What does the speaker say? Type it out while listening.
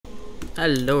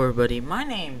Hello everybody, my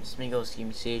name is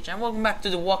Miguelsgamingch and welcome back to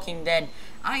The Walking Dead.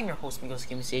 I'm your host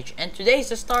Miguelsgamingch and today is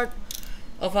the start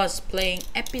of us playing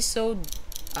episode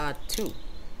 2.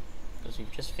 Because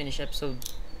we've just finished episode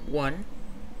 1.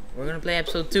 We're gonna play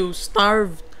episode 2,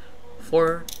 Starved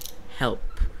for Help.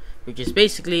 Which is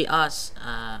basically us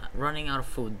running out of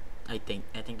food, I think.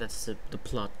 I think that's the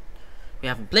plot. We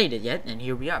haven't played it yet and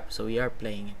here we are, so we are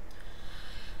playing it.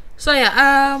 So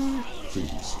yeah,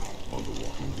 Previously on The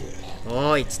Walking Dead.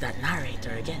 oh, it's that narrator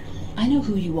again. I know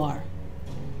who you are.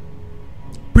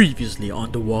 Previously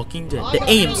on The Walking Dead. The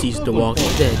AMC's The Walking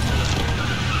Dead.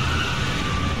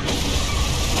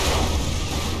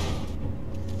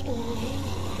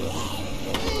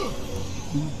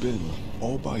 You've been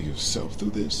all by yourself through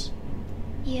this?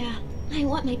 Yeah, I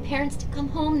want my parents to come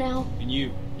home now. And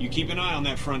you keep an eye on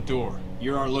that front door.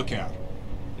 You're our lookout.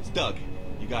 It's Doug.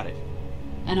 You got it.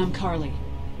 And I'm Carly.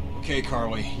 Okay,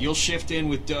 Carly, you'll shift in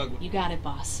with Doug. You got it,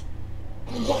 boss.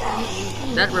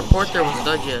 That reporter was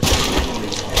dodgy.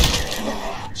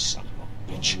 Son of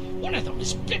a bitch. One of them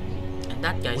is bitten. And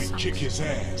that guy We sucks. kick his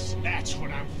ass. That's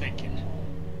what I'm thinking.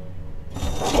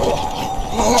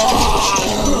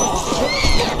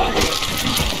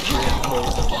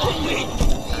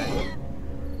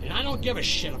 And I don't give a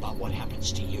shit about what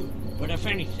happens to you. But if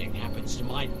anything happens to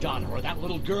my daughter or that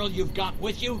little girl you've got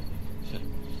with you,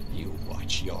 you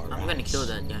watch your I'm gonna ass. kill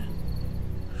that guy.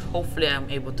 Hopefully I'm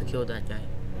able to kill that guy.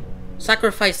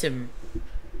 Sacrifice him.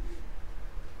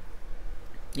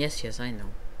 Yes, I know.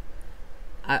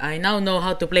 I now know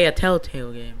how to play a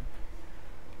Telltale game.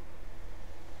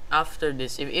 After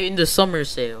this, if in the summer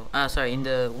sale, in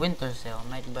the winter sale, I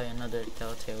might buy another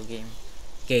Telltale game.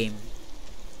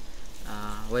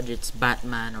 Whether it's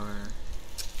Batman or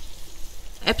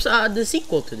the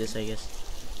sequel to this, I guess.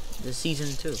 The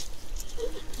season 2. Is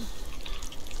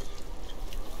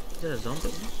that a zombie?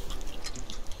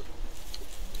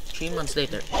 3 months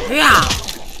later. Yeah!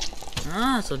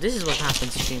 Ah, so this is what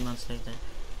happens 3 months later.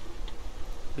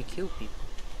 We kill people.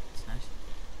 It's nice.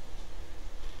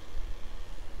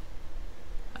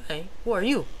 Hey, who are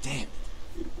you? Damn.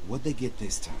 What'd they get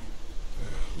this time?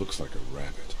 Looks like a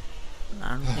rabbit. I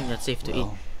don't think that's safe to eat.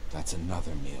 Well, that's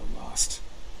another meal lost.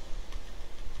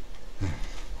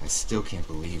 I still can't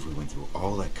believe we went through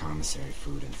all that commissary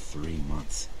food in 3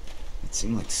 months. It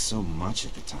seemed like so much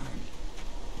at the time.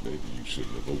 Maybe you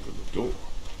shouldn't have opened the door.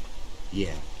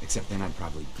 Yeah, except then I'd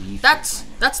probably be That's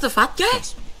the fat guy?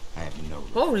 Trust me, I have no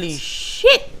Holy regrets.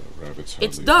 shit! Rabbits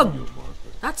It's hardly Doug. real, Mark,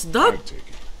 but That's Doug. I'd take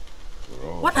it. We're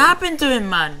all What hungry. happened to him,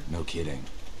 man? No kidding.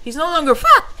 He's no longer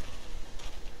fat.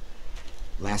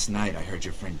 Last night I heard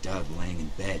your friend Doug laying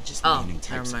in bed just Oh, naming never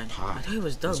types mind. of pie. I thought it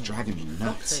was Doug. It's driving me Fuck's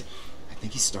nuts. sake. I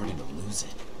think he's starting to lose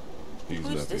it. He's Who's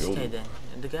not this the guy only then?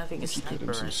 one. The guy with a Once you cut him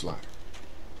sniper some rifle. slack.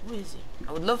 Who is he?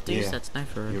 I would love to use Yeah, that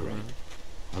sniper rifle. you're right.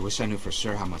 I wish I knew for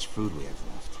sure how much food we have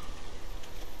left.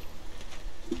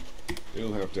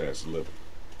 You'll have to ask Livy.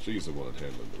 She's the one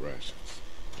handling the rations.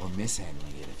 Or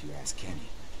mishandling it if you ask Kenny.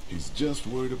 He's just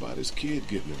worried about his kid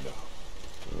getting enough.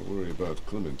 I worry about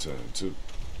Clementine, too.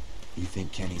 You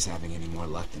think Kenny's having any more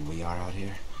luck than we are out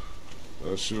here?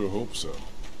 I sure hope so.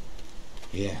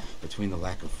 Yeah, between the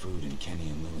lack of food and Kenny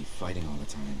and Lily fighting all the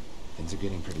time, things are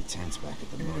getting pretty tense back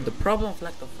at the motor. The problem of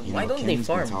lack of food. You Why know, don't Kenny's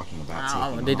they been farm? talking about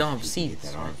taking They off don't have if we get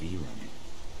seeds. that Right? RV running.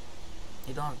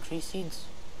 They don't have tree seeds.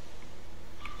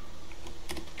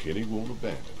 Kenny won't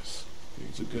abandon us.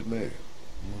 He's a good man.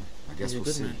 Yeah, I guess He's a we'll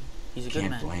good see. man. He's a good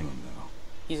Can't man. blame him though.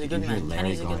 He's a Did good you hear man. Larry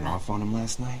Kenny's a good going man. off on him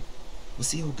last night?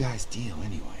 What's the old guy's deal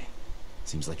anyway?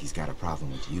 Seems like he's got a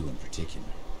problem with you in particular.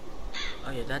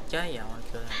 Oh yeah, that guy? Yeah, I want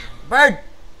to kill that guy. Bird!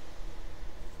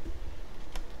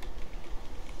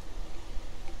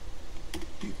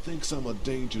 He thinks I'm a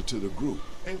danger to the group.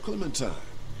 And Clementine.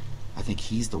 I think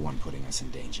he's the one putting us in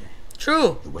danger.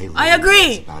 True! The way I Lily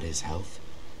agree! talks about his health,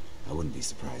 I wouldn't be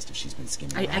surprised if she's been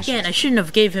skimming rations. Again, I shouldn't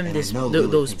have gave him And this I know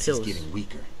Lily those thinks pills. He's getting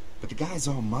weaker, but the guy's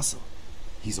all muscle.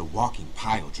 He's a walking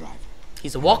pile driver.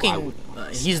 He's a I know I walking. wouldn't want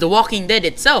this. He's the Walking Dead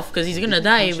itself, because he's gonna Did you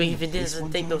die punch him if he in the face doesn't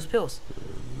one take time? those pills.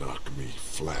 Knock me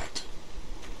flat.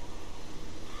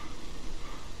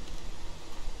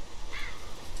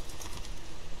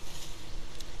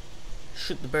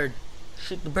 Shoot the bird.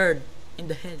 Shoot the bird in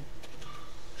the head.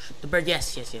 Shoot the bird.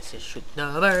 Yes. Shoot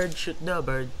the bird. Shoot the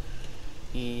bird.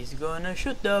 He's gonna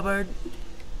shoot the bird.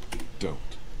 Don't.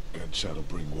 Gunshot'll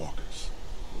bring walkers.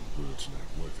 The bird's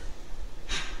not worth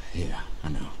it. Yeah, I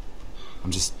know.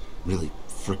 I'm just really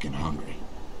freaking hungry.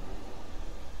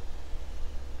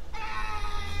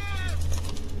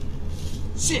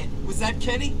 Shit, was that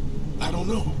Kenny? I don't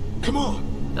know. Come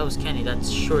on. That was Kenny. That's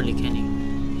surely Kenny.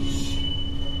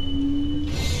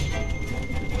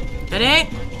 Kenny? Kenny!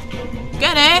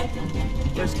 Kenny!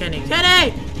 Where's Kenny?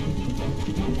 Kenny!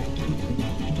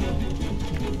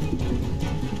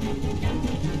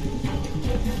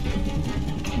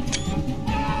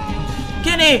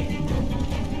 Kenny!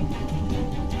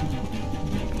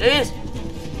 There he is!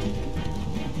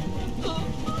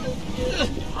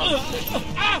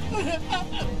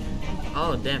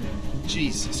 Oh, damn.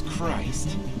 Jesus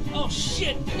Christ. Oh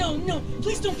shit! No, no!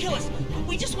 Please don't kill us!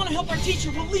 We just want to help our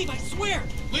teacher. We'll leave, I swear!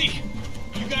 Lee,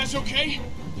 you guys okay?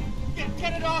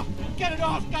 Get it off! Get it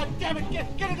off! God damn it!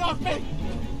 Get it off me!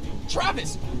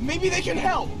 Travis, maybe they can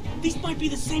help! These might be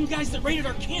the same guys that raided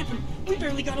our camp, and we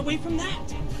barely got away from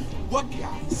that! What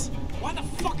guys? Why the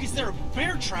fuck is there a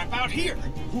bear trap out here?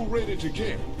 Who raided your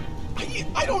camp?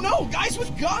 I don't know! Guys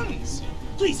with guns!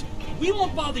 Please, we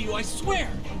won't bother you, I swear!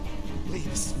 Lee,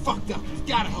 this is fucked up. We've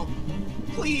gotta help.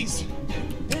 Please!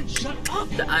 Man, shut up!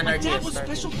 The My anarchy dad has was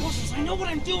started. special forces, I know what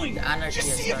I'm doing! The anarchy Just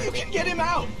has see if you started. can get him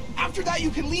out! After that, you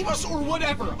can leave us or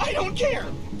whatever! I don't care!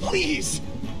 Please!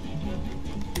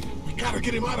 We gotta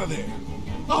get him out of there.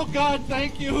 Oh God,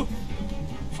 thank you!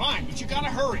 Fine, but you gotta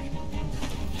hurry.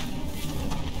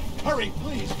 Hurry,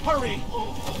 please, hurry!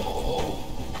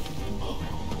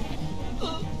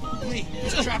 Lee,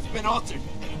 this trap's been altered.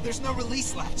 There's no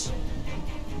release latch.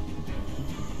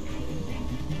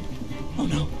 Oh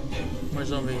no. More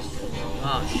zombies.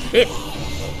 Oh, shit.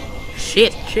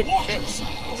 Shit, shit, shit. Walkers!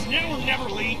 It's now or never,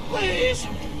 Lee. Please!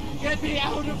 Get me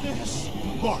out of this!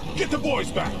 Mark, get the boys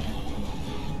back.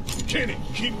 Kenny,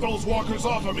 keep those walkers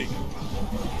off of me.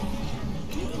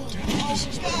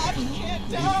 God,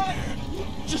 can't die!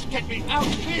 Just get me out,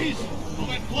 please! All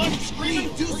that blood and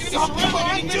screaming. Do We're gonna be something! surrounded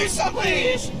any Do minute. something!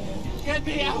 Please! Get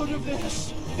me out of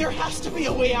this! There has to be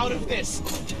a way out of this!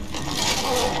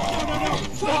 No!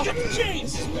 Fuck,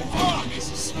 James! Fuck!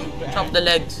 This is so bad. Chop the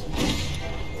legs.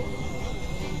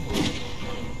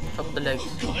 Chop the legs.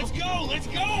 Let's go, let's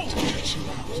go!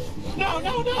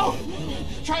 No!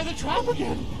 Try the trap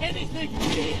again! Anything,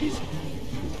 please!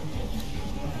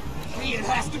 Lee, it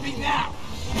has to be now!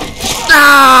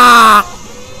 Ah!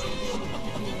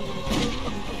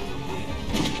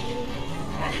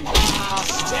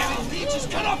 Damn it, Lee, just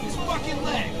cut off his fucking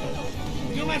leg!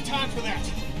 We don't have time for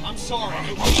that. I'm sorry.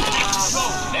 But we gotta go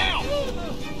now!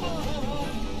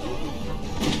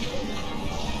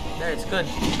 There, it's good.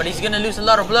 But he's gonna lose a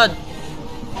lot of blood.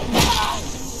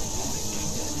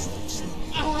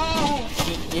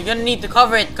 You're gonna need to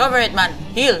cover it. Cover it, man.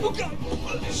 Heal.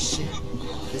 Shit.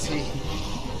 Is he?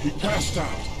 He passed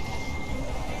out.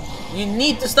 You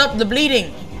need to stop the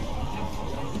bleeding.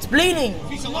 It's bleeding. If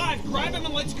he's alive, grab him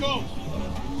and let's go.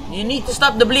 You need to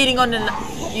stop the bleeding on the...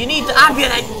 You need to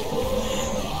ambulate.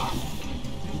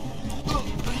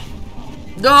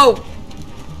 Go.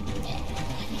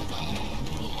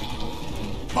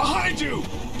 Behind you!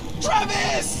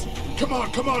 Travis! Come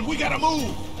on, we gotta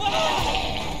move!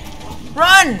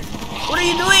 Run. What are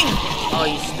you doing? Oh,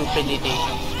 you stupidity.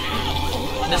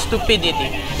 The stupidity.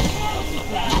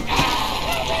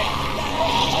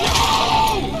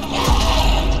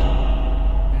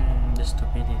 The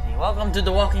stupidity. Welcome to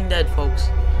The Walking Dead, folks.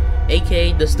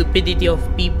 AKA the stupidity of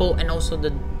people and also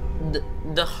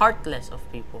the heartless of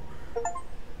people.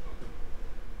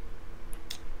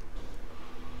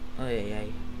 Oh yeah.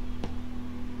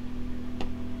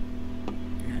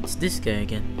 It's this guy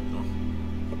again.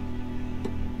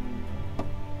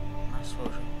 I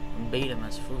suppose bait him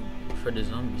as food for the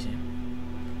zombies here.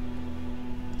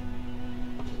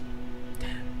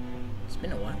 Damn, it's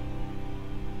been a while.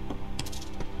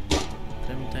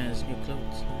 Clementine has new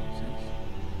clothes.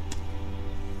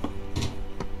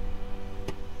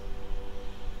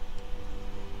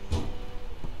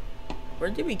 Where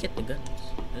did we get the guns?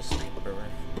 The sniper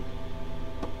rifle.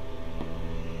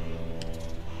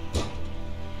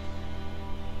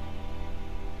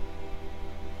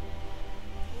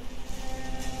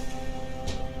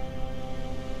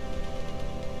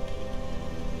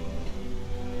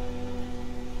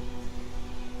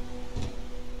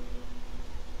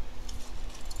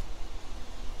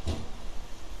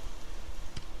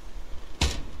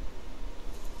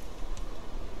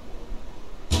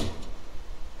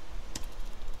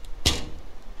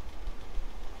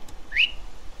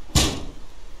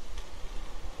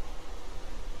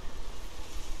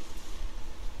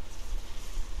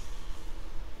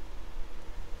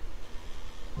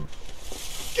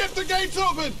 Get the gates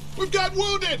open! We've got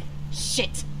wounded!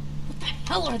 Shit! What the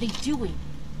hell are they doing?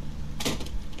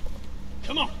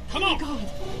 Come on, come on! God.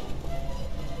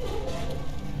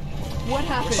 What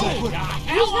happened?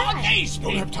 Hell on these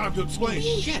Don't have time to explain.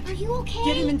 Lee, are you okay?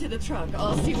 Get him into the truck.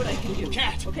 I'll see what I can do.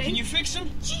 Cat, okay? can you fix him?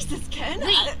 Jesus, Ken.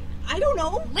 Lee. I don't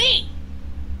know. Lee!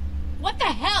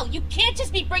 you can't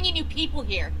just be bringing new people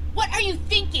here. What are you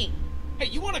thinking? Hey,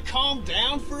 you want to calm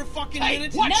down for a fucking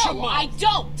minute? No, I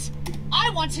don't. I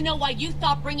want to know why you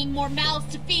thought bringing more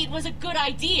mouths to feed was a good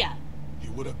idea. He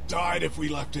would have died if we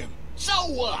left him. So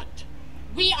what?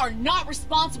 We are not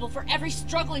responsible for every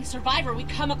struggling survivor we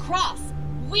come across.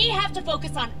 We have to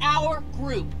focus on our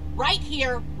group, right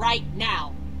here, right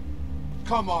now.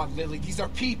 Come on, Lily, these are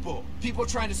people. People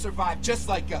trying to survive just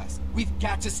like us. We've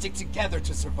got to stick together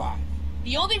to survive.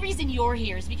 The only reason you're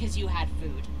here is because you had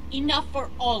food. Enough for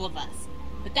all of us.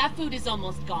 But that food is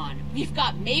almost gone. We've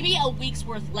got maybe a week's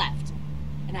worth left.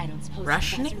 And I don't suppose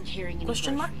Rationing? you guys are carrying any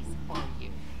Question mark? groceries,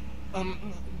 are you?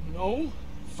 No?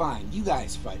 Fine, you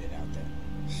guys fight it out then.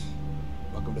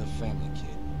 Welcome to the family, kid.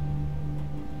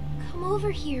 Come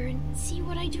over here and see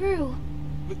what I drew.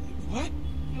 What?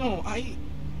 No,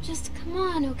 Just come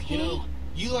on, okay? You know,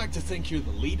 you like to think you're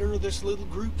the leader of this little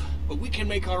group, but we can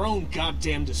make our own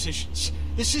goddamn decisions.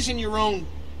 This isn't your own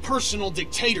personal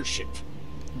dictatorship.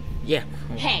 Yeah.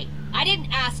 Hey, I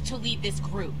didn't ask to lead this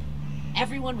group.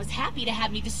 Everyone was happy to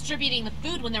have me distributing the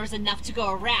food when there was enough to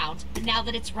go around. But now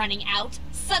that it's running out,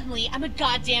 suddenly I'm a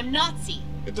goddamn Nazi.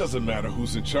 It doesn't matter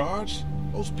who's in charge.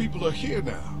 Most people are here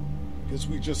now. Guess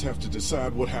we just have to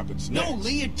decide what happens next. No,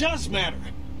 Lee, it does matter.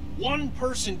 One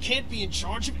person can't be in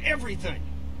charge of everything.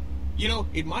 You know,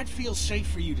 it might feel safe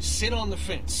for you to sit on the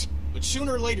fence, but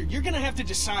sooner or later, you're gonna have to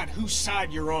decide whose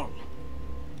side you're on.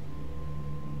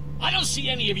 I don't see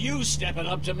any of you stepping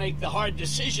up to make the hard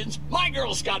decisions. My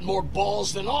girl's got more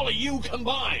balls than all of you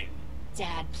combined.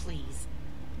 Dad, please.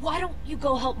 Why don't you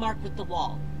go help Mark with the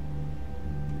wall?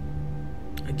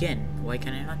 Again, why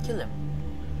can I not kill him?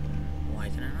 Why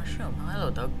can I not show him?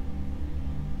 Hello, Doug.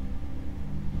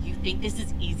 You think this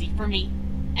is easy for me?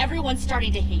 Everyone's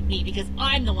starting to hate me because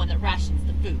I'm the one that rations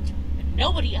the food, and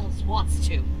nobody else wants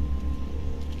to.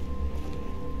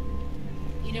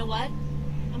 You know what?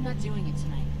 I'm not doing it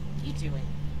tonight. You do it.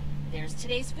 There's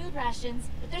today's food rations,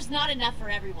 but there's not enough for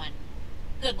everyone.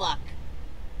 Good luck.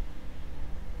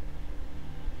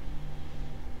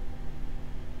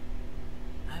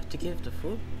 I have to give the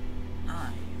food?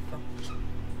 Ah, fuck.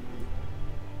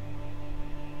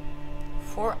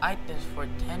 4 items for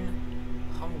 10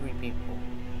 hungry people.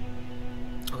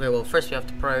 Okay, well, first we have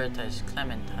to prioritize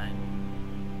Clementine.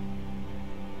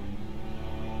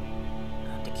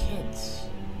 The kids.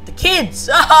 The kids!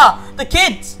 Aha! The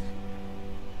kids!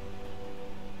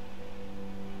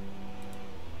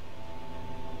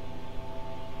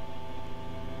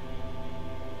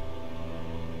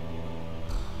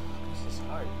 This is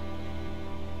hard.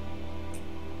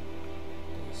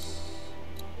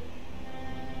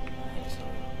 Alright, so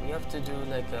we have to do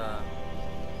like a...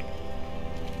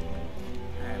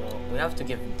 Alright, well, we have to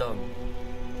give Doug.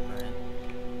 Alright.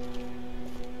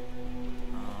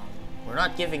 We're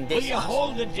not giving this. Will you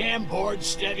hold the damn board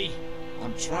steady?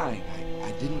 I'm trying.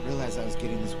 I didn't realize I was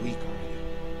getting this weak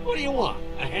already. What do you want?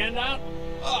 A handout?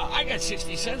 Oh, I got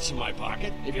 60 cents in my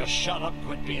pocket. If you'll shut up,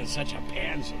 quit being such a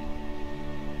pansy.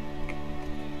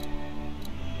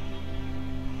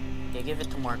 Okay, give it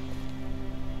to Mark.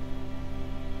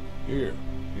 Here,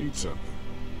 eat something.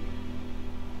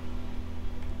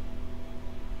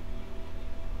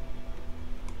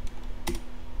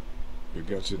 You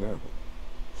got your apple.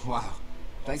 Wow.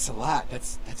 Thanks a lot.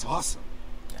 That's awesome.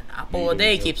 An apple a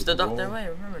day keeps the doctor away,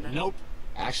 remember that? Nope.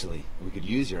 Actually, we could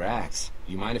use your axe.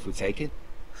 You mind if we take it?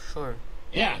 Sure.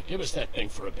 Yeah, give us that thing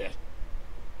for a bit.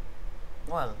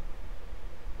 Well.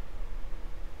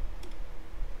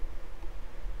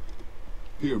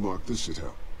 Here, Mark, this should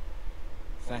help.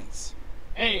 Thanks.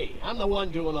 Hey, I'm the one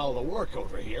doing all the work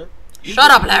over here. You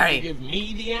Shut up, think you Larry! can give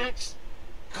me the axe?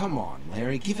 Come on,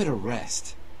 Larry, give it a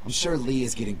rest. I'm sure Lee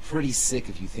is getting pretty sick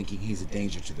of you thinking he's a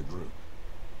danger to the group.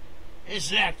 Is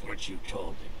that what you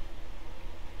told him?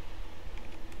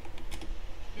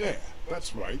 Yeah,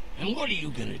 that's right. And what are you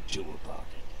gonna do about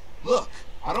it? Look,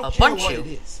 I don't I'll care punch what you. it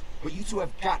is, but you two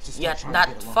have got to start Yeah, trying to that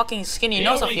get along. fucking skinny The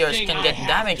nose of only yours thing can I get have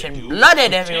damaged to and do is blooded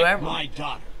protect everywhere. my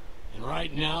daughter. And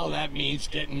right now, that means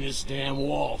getting this damn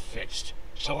wall fixed.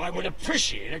 So I would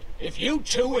appreciate it if you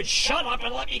two would shut up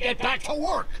and let me get back to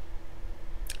work.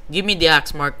 Give me the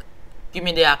axe, Mark. Give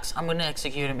me the axe. I'm gonna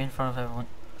execute him in front of everyone.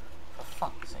 For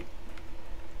fuck's sake.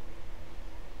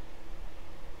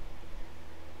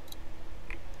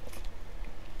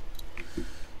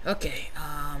 Okay,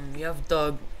 we have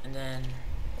Doug and then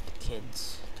the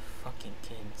kids. The fucking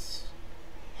kids.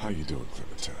 How you doing,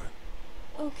 Clementine?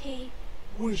 Okay,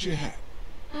 Where's your hat?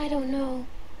 I don't know.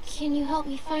 Can you help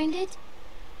me find it?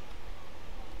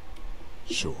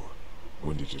 Sure.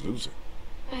 When did you lose it?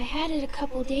 I had it a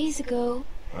couple days ago.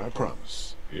 I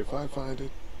promise. If I find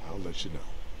it, I'll let you know.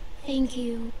 Thank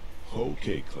you.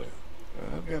 Okay, Clem.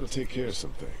 I've got to take care of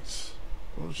some things.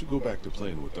 Why don't you go back to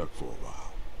playing with Duck for a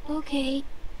while? Okay.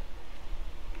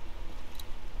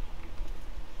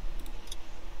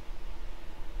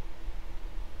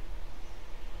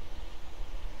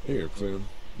 Here, Clem.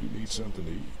 You need something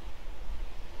to eat.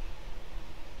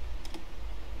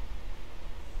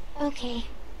 Okay.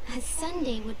 A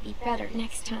Sunday would be better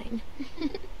next time.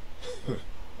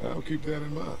 I'll keep that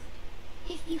in mind.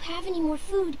 If you have any more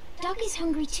food, Duck is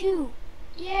hungry too.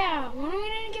 Yeah, when are we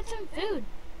gonna get some food?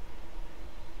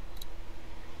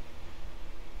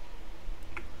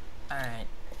 Alright.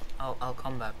 I'll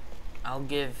come back. I'll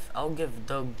give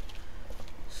Doug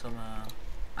some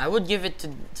I would give it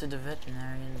to the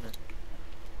veterinarian, but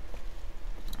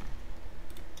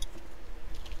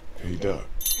Hey, Doug.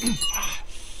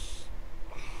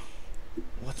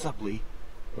 What's up, Lee?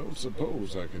 Well,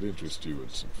 suppose I could interest you in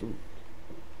some food.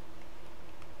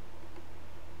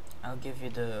 I'll give you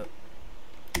the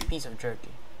piece of jerky.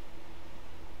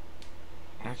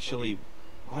 Actually,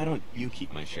 why don't you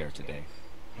keep my share today?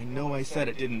 I know I said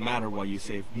it didn't matter why you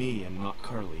saved me and not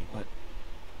Carly, but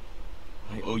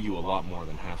I owe you a lot more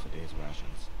than half a day's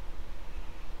rations.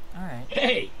 Alright.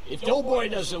 Hey, if Doughboy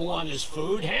doesn't want his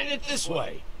food, hand it this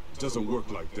way. It doesn't work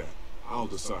like that. I'll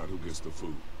decide who gets the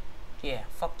food. Yeah,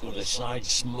 fuck you. Well, decide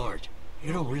smart.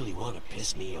 You don't really want to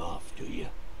piss me off, do you?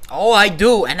 Oh, I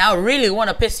do, and I really want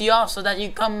to piss you off so that you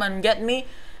come and get me,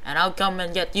 and I'll come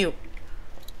and get you.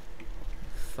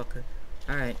 Fucker.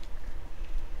 Alright.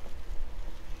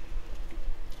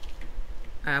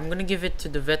 I'm gonna give it to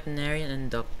the veterinarian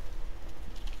and Duck.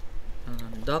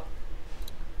 Duck.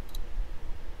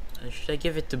 Should I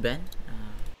give it to Ben?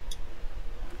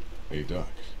 Hey, Doc.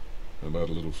 How about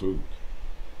a little food?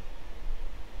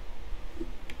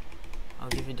 I'll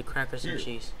give you the crackers and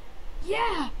cheese.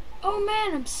 Yeah! Oh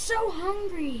man, I'm so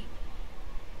hungry!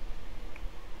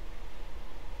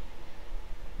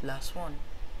 Last one.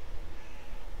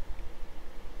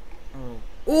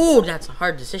 Oh. Ooh, that's a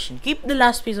hard decision. Keep the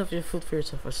last piece of your food for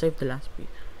yourself or save the last piece.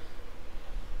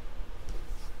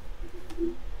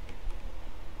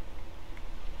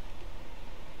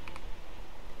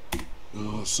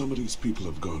 Some of these people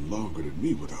have gone longer than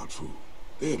me without food.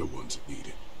 They're the ones that need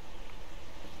it.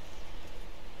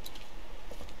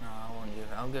 No, I won't give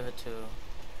it. I'll give it to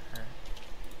her.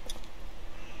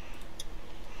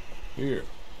 Here,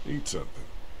 eat something.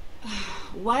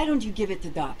 Why don't you give it to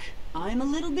Doc? I'm a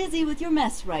little busy with your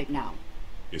mess right now.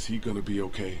 Is he gonna be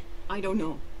okay? I don't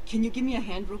know. Can you give me a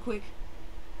hand real quick?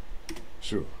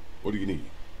 Sure. What do you need?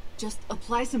 Just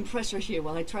apply some pressure here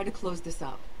while I try to close this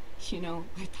up. You know,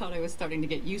 I thought I was starting to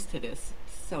get used to this,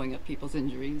 sewing up people's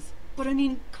injuries. But I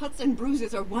mean, cuts and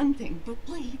bruises are one thing, but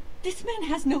Lee, this man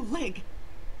has no leg.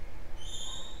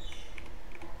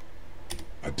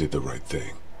 I did the right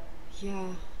thing.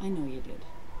 Yeah, I know you did.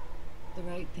 The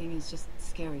right thing is just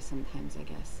scary sometimes, I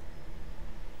guess.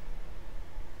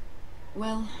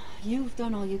 Well, you've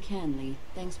done all you can, Lee.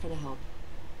 Thanks for the help.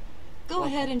 Go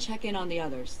ahead and check in on the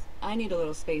others. I need a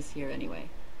little space here anyway.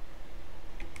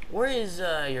 Where is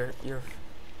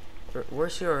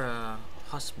where's your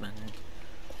husband?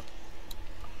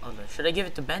 Other. Should I give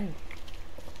it to Ben?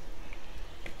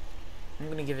 I'm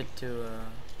gonna give it to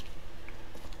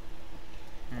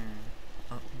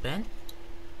Ben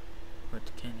or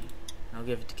to Kenny. I'll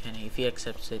give it to Kenny if he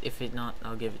accepts it. If it not,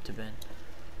 I'll give it to Ben.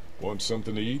 Want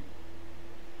something to eat?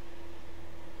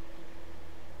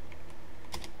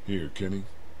 Here, Kenny.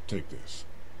 Take this.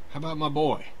 How about my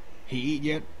boy? He eat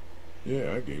yet?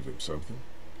 Yeah, I gave him something.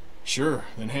 Sure,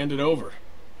 then hand it over.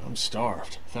 I'm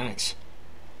starved. Thanks.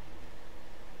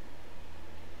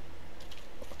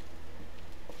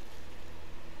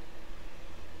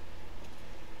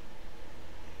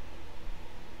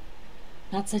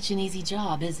 Not such an easy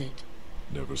job, is it?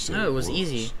 Never said No, it was was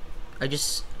easy. I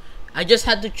just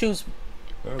had to choose.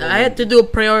 I had to do a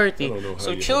priority.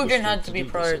 So children had to be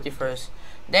priority first.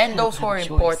 Then those who are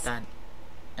important.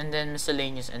 And then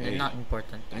miscellaneous, and then not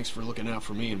important. Thanks for looking out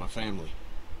for me and my family.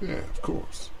 Yeah, of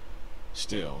course.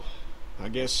 Still, I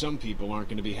guess some people aren't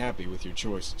going to be happy with your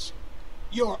choices.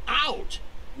 You're out!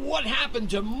 What happened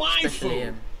to my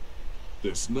food?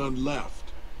 There's none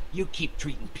left. You keep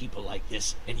treating people like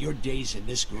this, and your days in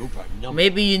this group are numbered.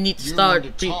 Maybe you need to start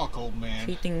old man.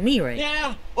 treating me right.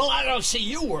 Yeah? Well, I don't see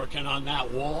you working on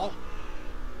that wall.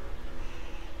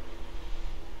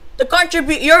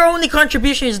 Your only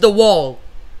contribution is the wall.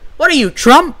 What are you,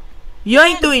 Trump? You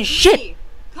ain't doing shit.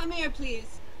 Come here,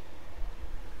 please.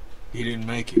 He didn't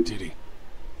make it, did he?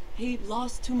 He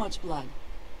lost too much blood.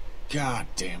 God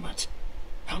damn it.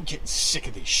 I'm getting sick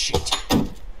of this shit.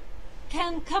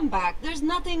 Ken, come back. There's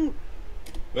nothing...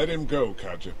 Let him go,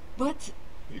 Katja. But...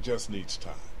 He just needs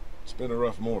time. It's been a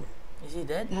rough morning. Is he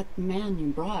dead? that man you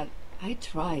brought, I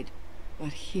tried,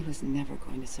 but he was never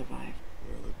going to survive.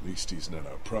 Well, at least he's not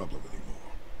our problem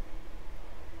anymore.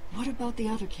 What about the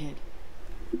other kid?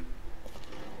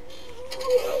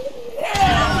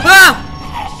 Ah!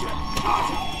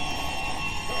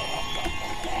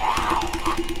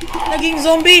 Naging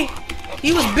zombie!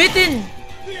 He was bitten!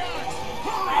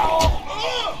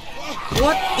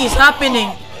 What is happening?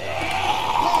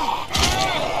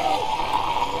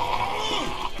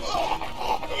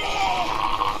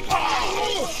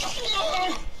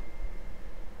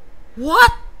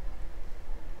 What?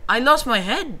 I lost my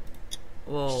head.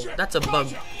 Whoa, that's a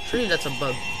bug. Surely that's a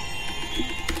bug.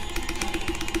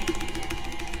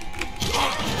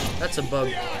 That's a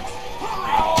bug.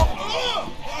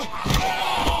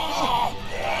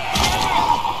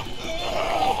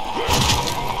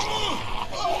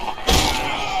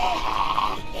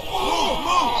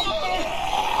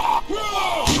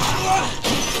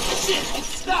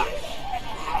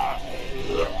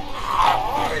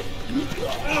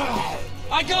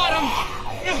 I got him!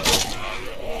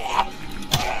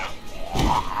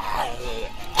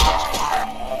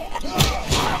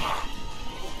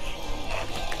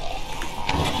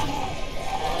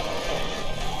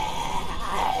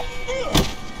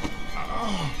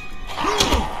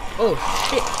 Oh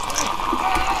shit!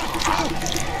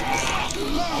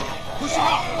 Push him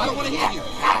out! I don't want to hit you!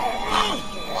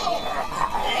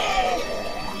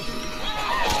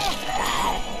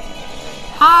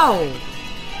 How?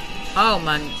 How,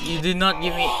 man? You did not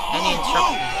give me any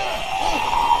instruction.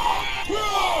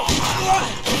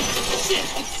 Shit!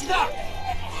 It's stuck!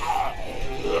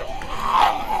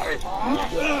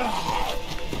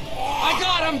 I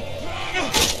got him!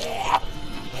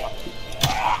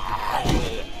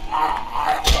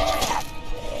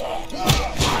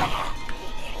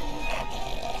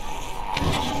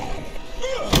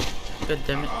 God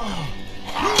damn it.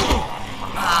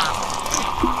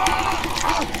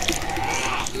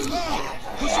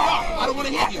 Push him out! I don't want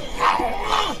to hit you!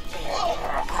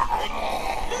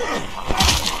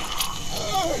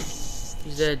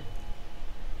 He's dead.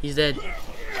 He's dead.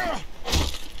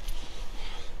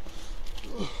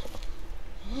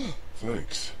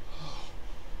 Thanks.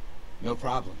 No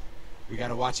problem. We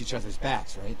gotta watch each other's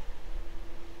backs, right?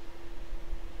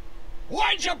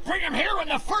 Why'd you bring him here in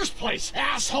the first place,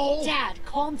 asshole? Dad,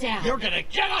 calm down. You're gonna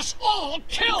get us all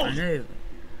killed! I know.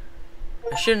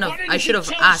 I should have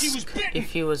asked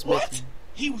if he was What? bitten.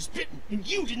 He was bitten, and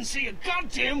you didn't say a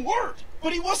goddamn word!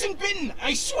 But he wasn't bitten,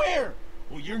 I swear!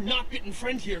 Well, your not-bitten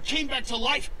friend here came back to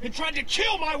life and tried to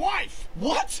kill my wife!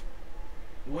 What?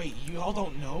 Wait, you all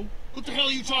don't know? What the hell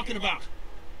are you talking about?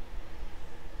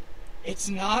 It's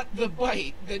not the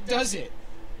bite that does it.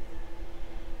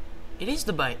 It is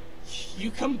the bite.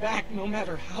 You come back no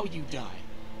matter how you die.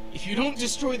 If you don't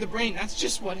destroy the brain, that's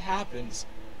just what happens.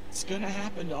 It's gonna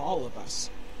happen to all of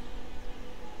us.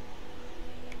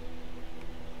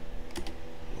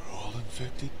 We're all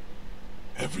infected?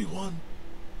 Everyone?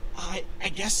 I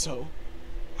guess so.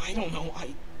 I don't know.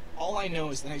 All I know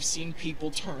is that I've seen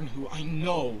people turn who I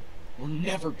know were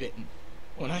never bitten.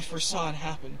 When I first saw it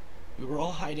happen, we were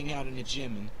all hiding out in a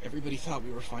gym and everybody thought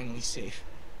we were finally safe.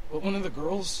 But one of the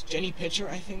girls, Jenny Pitcher,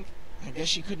 I think, I guess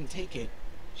she couldn't take it.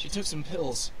 She took some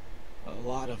pills. A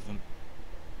lot of them.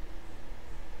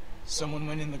 Someone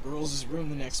went in the girls' room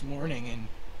the next morning and...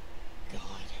 God.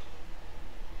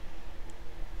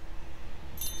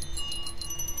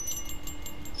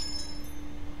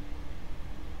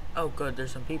 Oh god,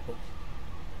 there's some people.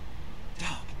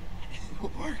 Doug,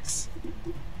 it works.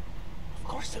 Of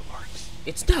course it works.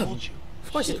 It's Doug.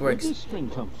 Of course it works. Where'd this string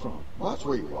come from? Watch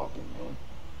where you're walking, man.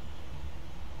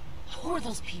 Who are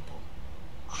those people?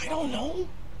 I don't know.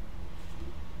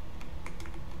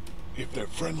 If they're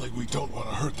friendly, we don't want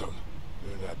to hurt them.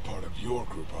 They're not part of your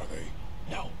group, are they?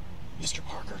 No. Mr.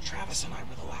 Parker, Travis, and I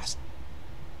were the last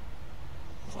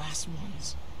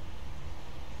ones.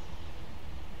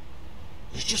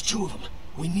 There's just two of them.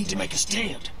 We need to make a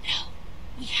stand. No.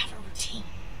 We have a routine.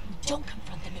 We don't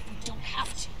confront them if we don't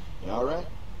have to. You all right?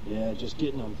 Yeah, just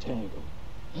getting untangled.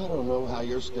 I don't know how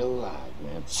you're still alive,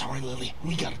 man. Sorry, Lily.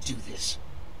 We gotta do this.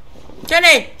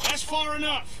 Jenny! That's far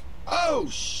enough. Oh,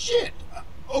 shit!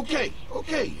 Okay.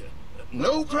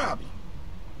 No problem.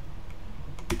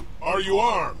 Are you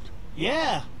armed?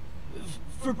 Yeah.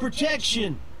 For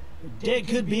protection. Dead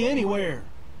could be anywhere.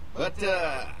 But,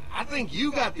 I think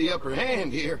you got the upper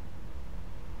hand here.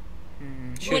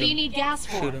 What do you need gas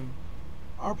for? Shoot him.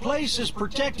 Our place is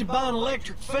protected by an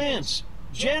electric fence.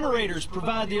 Generators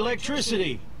provide the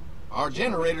electricity. Our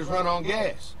generators run on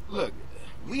gas. Look,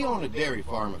 we own a dairy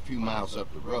farm a few miles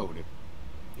up the road. If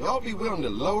y'all be willing to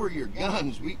lower your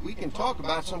guns, we can talk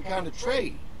about some kind of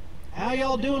trade. How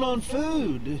y'all doing on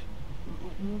food?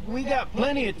 We got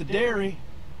plenty at the dairy.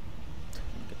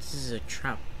 This is a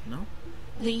trap, no?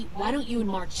 Lee, why don't you and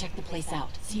Mark check the place out?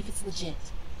 See if it's legit.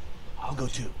 I'll go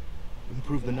too.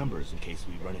 Improve the numbers in case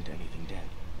we run into anything dead.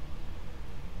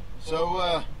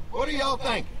 So, what are y'all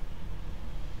thinking?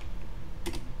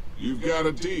 You've got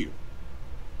a deal.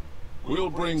 We'll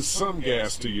bring some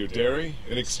gas to your dairy.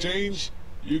 In exchange,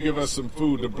 you give us some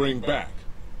food to bring back.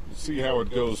 We'll see how it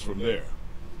goes from there.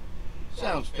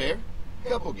 Sounds fair. A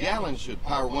couple gallons should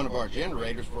power one of our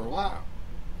generators for a while.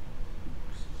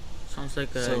 Sounds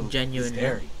like a genuine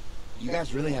dairy. You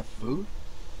guys really have food?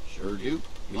 Sure do.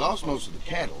 We lost most of the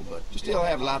cattle, but we still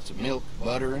have lots of milk,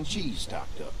 butter, and cheese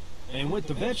stocked up. And with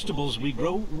the vegetables we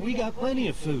grow, we got plenty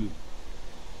of food.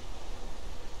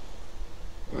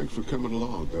 Thanks for coming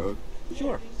along, Doug.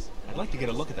 Sure. I'd like to get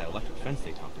a look at that electric fence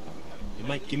they talked about. It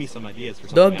might give me some ideas for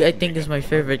something. Doug, I think, is my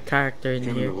favorite character in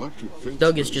here.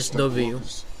 Doug is just W.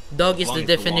 Doug is the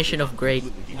definition of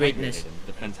greatness.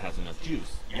 The fence has enough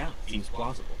juice. Yeah, seems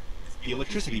plausible. The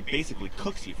electricity basically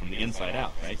cooks you from the inside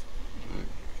out, right?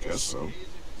 I guess so.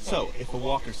 So, if a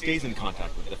walker stays in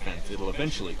contact with the fence, it'll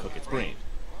eventually cook its brain.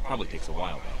 Probably takes a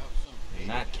while, though. And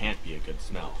that can't be a good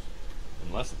smell.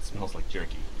 Unless it smells like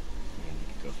jerky. Man,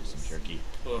 we could go for some jerky.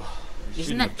 Ugh.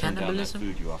 Isn't that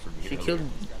cannibalism? If you kill,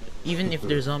 even if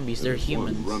they're zombies, they're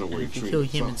humans. And if you kill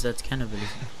humans, that's cannibalism.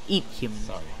 Eat humans.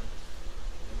 Sorry.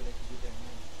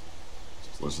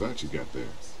 What's that you got there?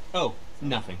 Oh,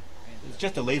 nothing. It's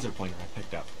just a laser pointer I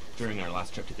picked up during our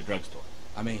last trip to the drugstore.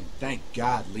 I mean, thank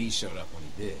God Lee showed up when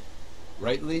he did.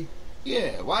 Right, Lee?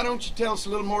 Yeah, why don't you tell us a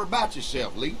little more about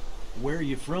yourself, Lee? Where are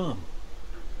you from?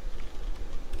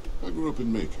 I grew up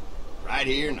in Macon. Right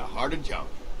here in the heart of Georgia.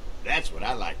 That's what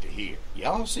I like to hear.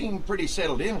 Y'all seem pretty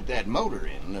settled in at that motor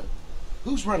inn.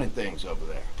 Who's running things over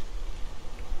there?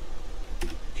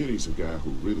 Kenny's a guy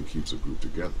who really keeps a group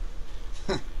together.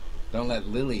 Don't let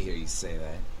Lily hear you say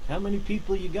that. How many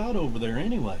people you got over there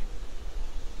anyway?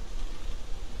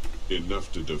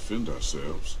 Enough to defend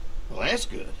ourselves. Well, that's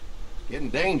good. Getting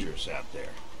dangerous out there.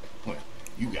 Well,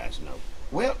 you guys know.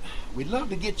 Well, we'd love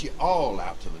to get you all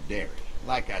out to the dairy.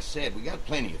 Like I said, we got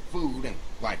plenty of food, and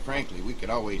quite frankly, we could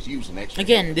always use an extra.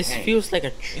 Again, this tank. feels like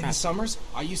a trap. In the summers,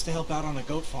 I used to help out on a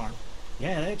goat farm.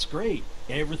 Yeah, that's great.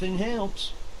 Everything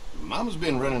helps. Mama's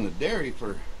been running the dairy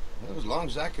for well, as long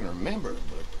as I can remember,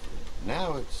 but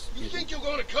now it's... You think you're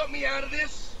gonna cut me out of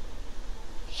this?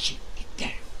 Shit, get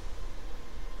down.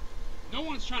 No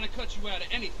one's trying to cut you out of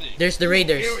anything. There's the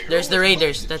raiders. There's the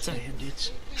raiders. That's it.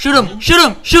 Shoot him! Shoot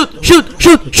him! Shoot! Shoot!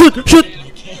 Shoot! Shoot! Shoot!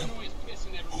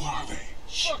 Who are they?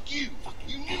 Fuck you!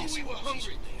 You knew we were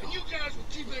hungry, and you guys were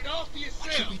keeping it all for yourself.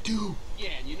 What should we do? Yeah,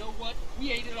 and you know what?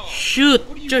 We ate it all. Shoot!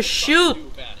 Just shoot!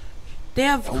 They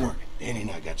have... Don't worry. Danny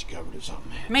and I got you covered or something,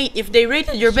 man. Mate, if they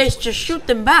raided your base, just shoot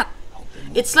them back.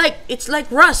 It's like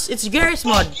Russ. It's Garry's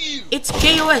mod. It's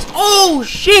KOS. Oh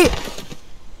shit!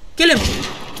 Kill him.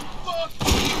 Fuck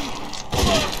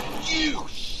you! Oh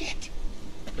shit!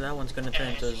 That one's gonna turn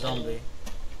into a zombie.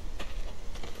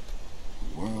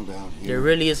 The world out here. There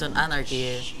really is an anarchy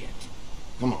here. Shit.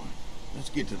 Come on, let's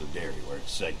get to the dairy where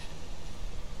it's safe.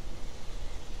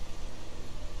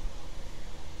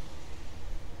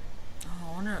 Oh,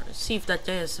 I wanna see if that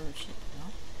guy has some shit.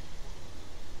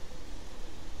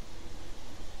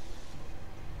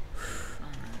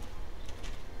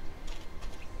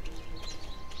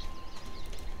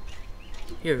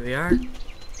 Here we are.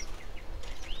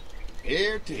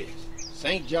 Here it is.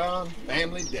 St. John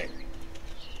Family Dairy.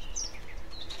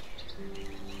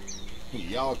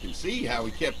 Y'all can see how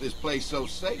we kept this place so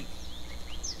safe.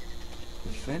 The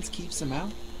fence keeps them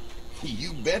out?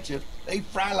 You betcha. They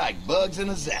fry like bugs in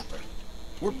a zapper.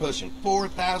 We're pushing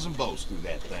 4,000 volts through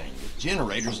that thing with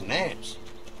generators and amps.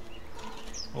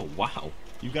 Oh, wow.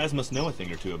 You guys must know a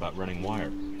thing or two about running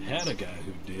wire. Had a guy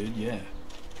who did, yeah.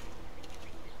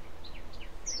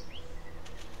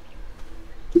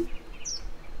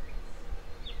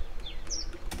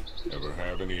 Ever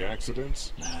have any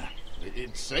accidents? Nah.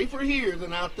 It's safer here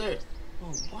than out there.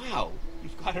 Oh, wow.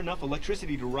 You've got enough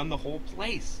electricity to run the whole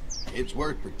place. It's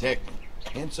worth protecting.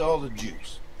 Hence all the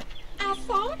juice. I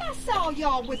thought I saw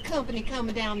y'all with company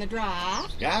coming down the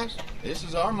drive. Guys, this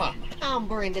is our mama. I'm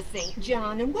Brenda St.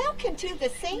 John, and welcome to the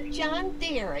St. John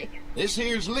Dairy. This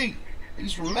here's Lee.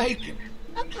 He's from Macon.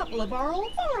 A couple of our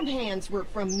old farm hands were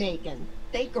from Macon.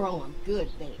 They grow 'em good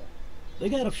there. They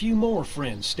got a few more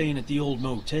friends staying at the old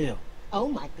motel. Oh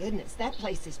my goodness, that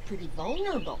place is pretty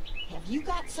vulnerable. Have you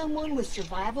got someone with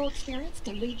survival experience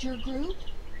to lead your group?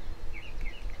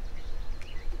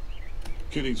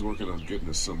 Kenny's working on getting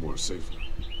us somewhere safer.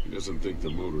 He doesn't think the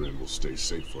motor inn will stay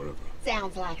safe forever.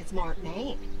 Sounds like a smart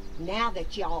man. Now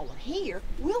that y'all are here,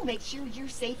 we'll make sure you're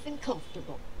safe and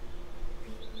comfortable.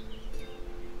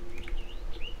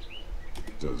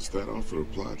 Does that offer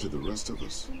apply to the rest of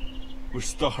us? We're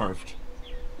starved.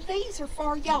 These are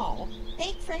for y'all.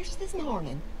 Baked fresh this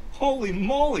morning. Holy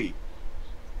moly!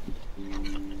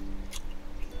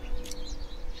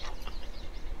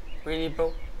 Really,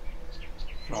 bro?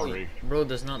 Sorry. Bro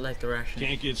does not like the ration.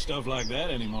 Can't get stuff like that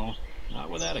anymore. Not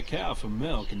without a cow for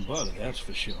milk and butter, that's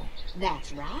for sure.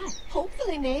 That's right.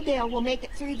 Hopefully Maybelle will make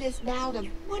it through this bout of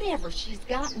whatever she's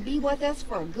got and be with us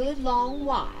for a good long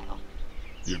while.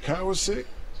 Your cow is sick?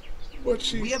 What's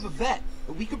she... We have a vet.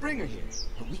 We could bring her here.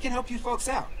 We can help you folks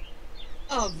out.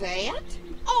 A vet?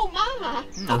 Oh my!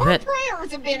 A Our vet.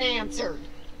 prayers have been answered.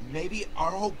 Maybe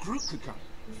our whole group could come.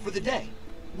 For the day.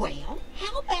 Well,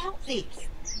 how about this?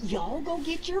 Y'all go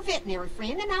get your veterinary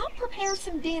friend and I'll prepare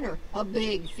some dinner. A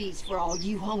big feast for all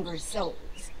you hungry souls.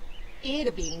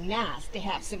 It'll be nice to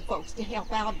have some folks to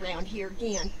help out around here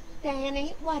again.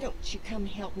 Danny, why don't you come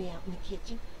help me out in the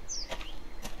kitchen?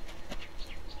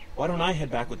 Why don't I head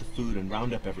back with the food and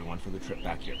round up everyone for the trip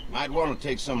back here? Might want to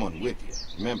take someone with you.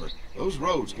 Remember, those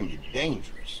roads can be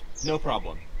dangerous. No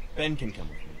problem. Ben can come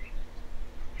with me.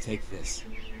 Take this.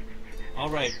 All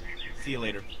right. See you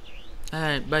later.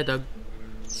 Alright, bye, Doug.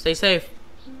 Stay safe.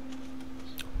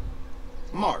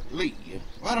 Mark, Lee,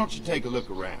 why don't you take a look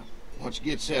around? Once you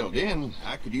get settled in,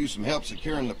 I could use some help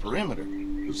securing the perimeter.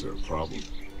 Is there a problem?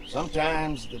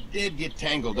 Sometimes the dead get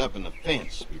tangled up in the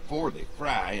fence before they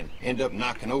fry and end up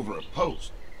knocking over a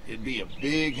post. It'd be a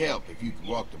big help if you could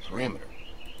walk the perimeter.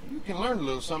 You can learn a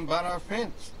little something about our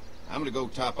fence. I'm gonna go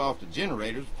top off the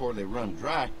generators before they run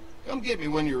dry. Come get me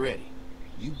when you're ready.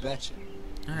 You betcha.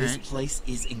 All This right. place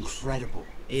is incredible.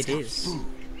 It's got is. food.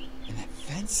 And that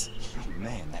fence? Oh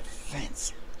man, that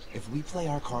fence. If we play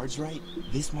our cards right,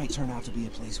 this might turn out to be a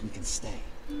place we can stay.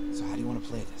 So how do you want to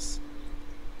play this?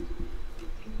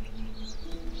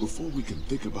 Before we can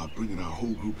think about bringing our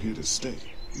whole group here to stay,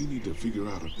 we need to figure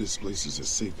out if this place is as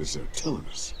safe as they're telling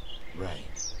us.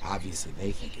 Right. Obviously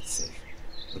they think it's safe.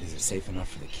 But is it safe enough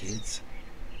for the kids?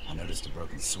 I noticed a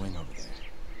broken swing over there.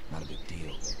 Not a big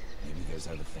deal, but maybe there's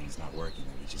other things not working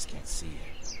that we just can't see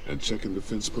yet. And checking the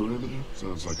fence perimeter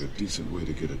sounds like a decent way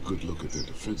to get a good look at their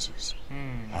defenses.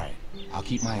 Alright, I'll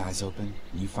keep my eyes open,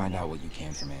 and you find out what you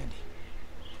can from Andy.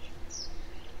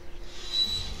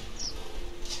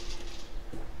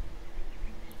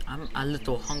 I'm a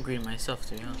little hungry myself,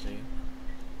 to be honest with you.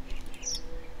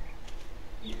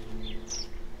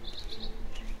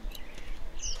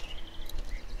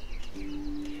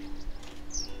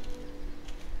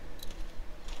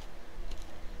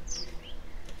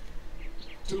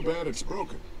 Too bad it's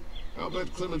broken. I'll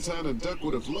bet Clementine and Duck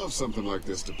would have loved something like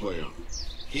this to play on.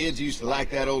 Kids used to like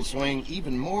that old swing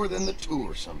even more than the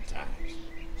tour sometimes.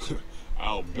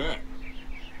 I'll bet.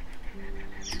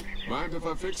 Mind if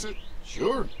I fix it?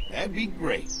 Sure, that'd be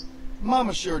great.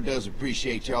 Mama sure does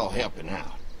appreciate y'all helping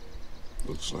out.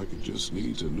 Looks like it just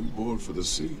needs a new board for the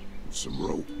sea, and some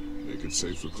rope. Make it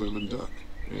safe for Clem and Duck,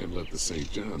 and let the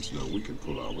St. John's know we can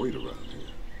pull our weight around here.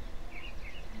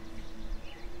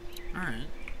 Alright.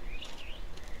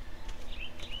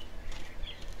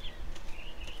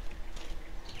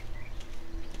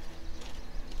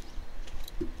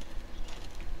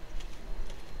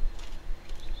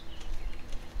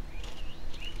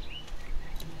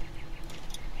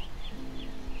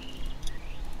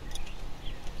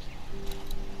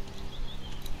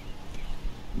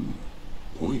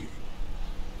 Pointy.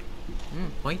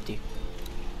 Pointy.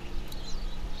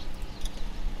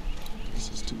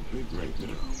 This is too big right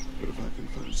now, but if I can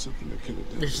find something to cut it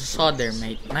down... There's a saw there,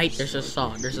 mate. Mate, there's a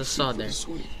saw. There's a saw there.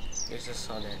 Swing. There's a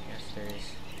saw there. Yes, there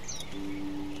is.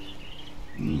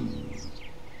 Hmm.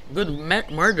 Good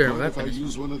murder Mind if I weapon.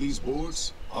 use one of these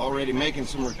boards? Already making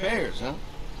some repairs, huh?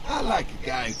 I like a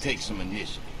guy who takes some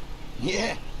initiative.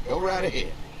 Yeah, go right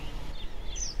ahead.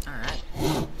 Alright.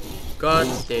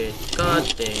 Got it.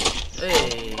 Got it.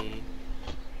 Hey.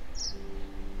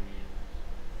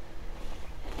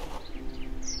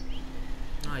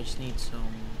 Now I just need some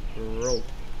rope.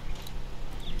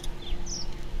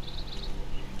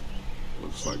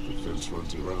 Looks like the fence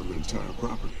runs around the entire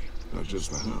property, not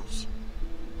just the house.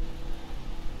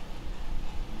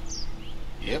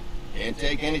 Yep, can't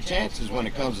take any chances when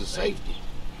it comes to safety.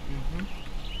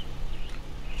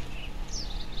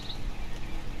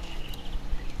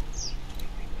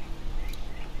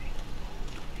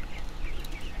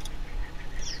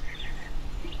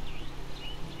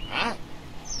 Hi.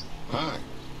 Hi.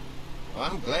 Well,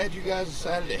 I'm glad you guys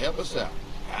decided to help us out.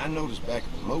 I noticed back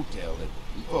at the motel that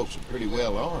you folks are pretty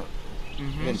well armed.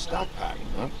 Been stockpiling,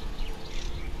 huh?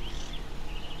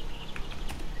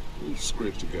 We've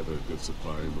scraped together a good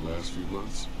supply in the last few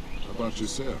months. How about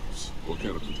yourselves? What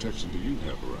kind of protection do you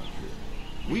have around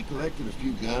here? We collected a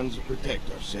few guns to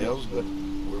protect ourselves, but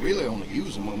we really only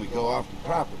use them when we go off the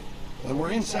property. When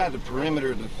we're inside the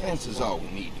perimeter, the fence is all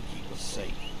we need to keep us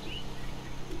safe.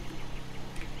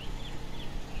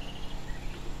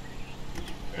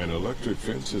 An electric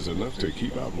fence is enough to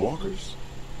keep out walkers?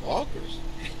 Walkers?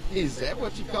 Is that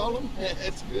what you call them?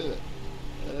 That's good.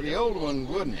 The old one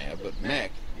wouldn't have, but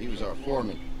Mac, he was our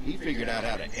foreman, he figured out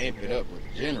how to amp it up with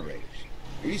the generators.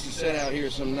 We used to sit out here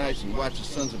some nights and watch the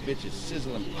sons of bitches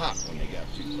sizzle and pop when they got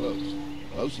too close.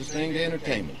 Closest thing to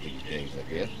entertainment these days,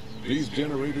 I guess. These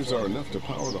generators are enough to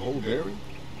power the whole dairy?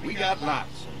 We got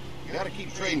lots. We gotta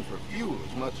keep trading for fuel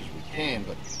as much as we can,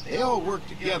 but they all work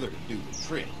together to do the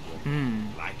trick.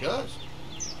 Like us.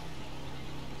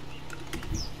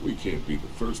 We can't be the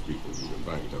first people who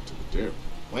invited up to the dairy.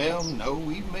 Well, no,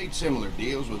 we've made similar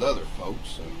deals with other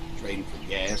folks, trading for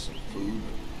gas and food,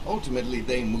 but ultimately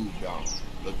they moved on,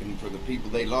 looking for the people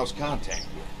they lost contact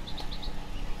with.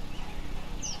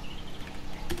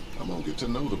 I'm gonna get to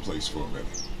know the place for a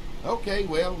minute. Okay,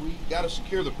 well, we gotta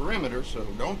secure the perimeter, so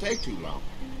don't take too long.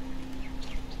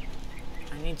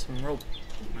 I need some rope.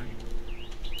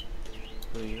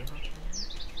 Do you?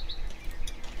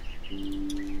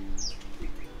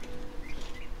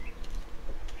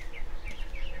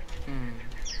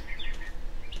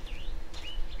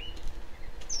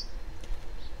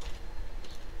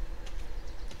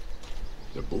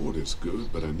 The board is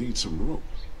good, but I need some rope.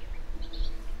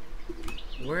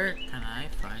 Where can I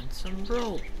find some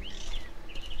rope?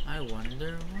 I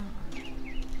wonder why.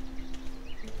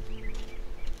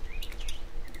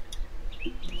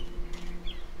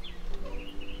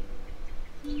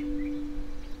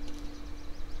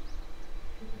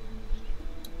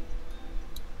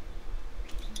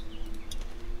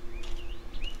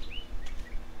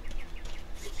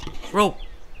 Rope!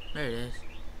 There it is.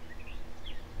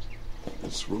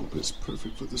 This rope is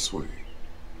perfect for the swing.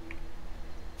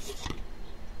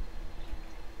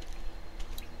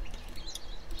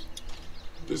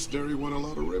 This dairy won a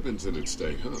lot of ribbons in its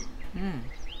day, huh?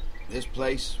 This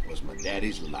place was my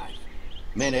daddy's life.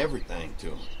 Meant everything to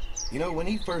him. You know, when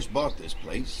he first bought this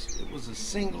place, it was a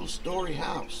single-story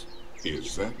house.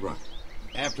 Is that right?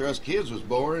 After us kids was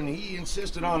born, he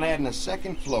insisted on adding a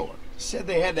second floor. Said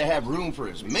they had to have room for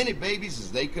as many babies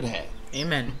as they could have.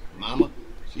 Amen. Mama,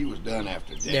 she was done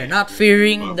after Dad. They're not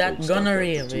fearing that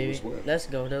gonorrhea, baby. Let's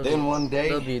go. Then one day,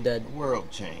 they'll be dead. The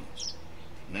world changed.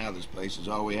 Now this place is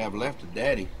all we have left of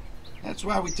Daddy. That's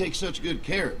why we take such good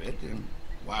care of it, and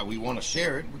why we want to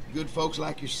share it with good folks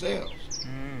like yourselves.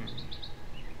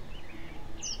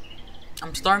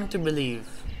 I'm starting to believe.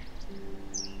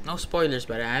 No spoilers,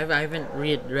 but I haven't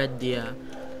read the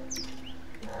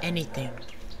anything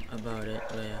about it.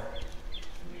 But yeah.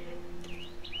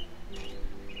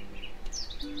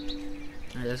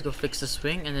 Alright, let's go fix the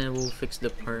swing, and then we'll fix the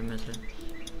perimeter.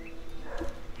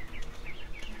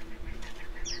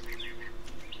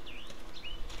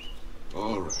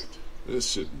 Alright,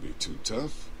 this shouldn't be too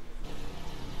tough.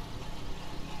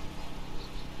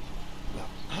 Well,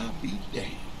 I'll be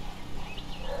damned.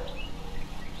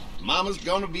 Mama's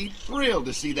gonna be thrilled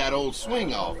to see that old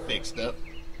swing all fixed up.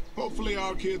 Hopefully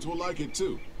our kids will like it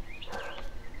too.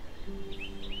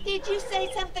 Did you say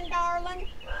something, darling?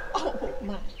 Oh,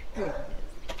 my goodness.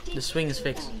 The swing is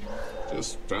fixed.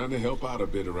 Just trying to help out a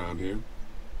bit around here.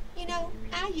 You know,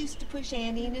 I used to push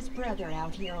Andy and his brother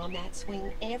out here on that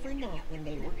swing every night when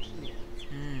they were kids.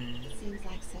 Seems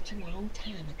like such a long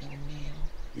time ago now.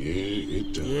 Yeah,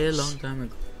 it does. Yeah, long time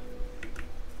ago.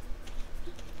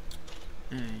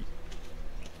 Alright.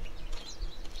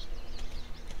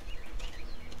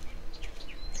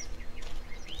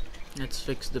 Let's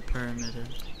fix the perimeter.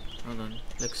 Hold on.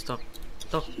 Let's talk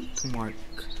to Mark.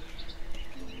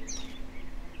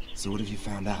 So what have you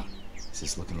found out? Is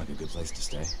this looking like a good place to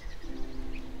stay?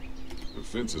 The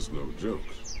fence is no joke,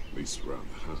 at least around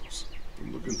the house.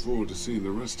 I'm looking forward to seeing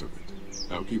the rest of it.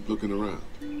 I'll keep looking around.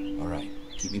 Alright,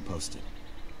 keep me posted.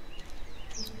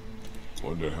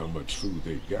 Wonder how much food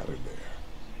they've got in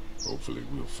there. Hopefully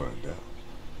we'll find out.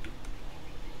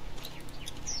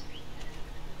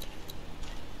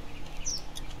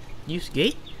 Use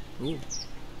gate? Ooh.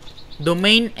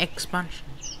 Domain expansion.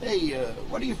 Hey,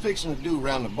 what are you fixing to do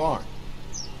around the barn?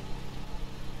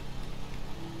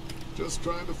 Just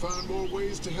trying to find more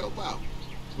ways to help out.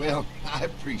 Well, I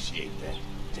appreciate that.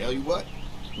 Tell you what,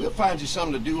 we'll find you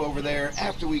something to do over there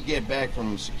after we get back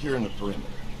from securing the perimeter.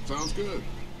 Sounds good.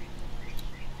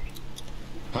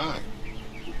 Hi.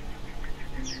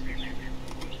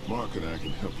 Mark and I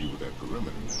can help you with that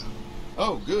perimeter now.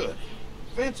 Oh, good.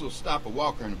 Fence will stop a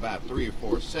walker in about 3 or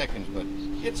 4 seconds, but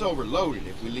it's overloaded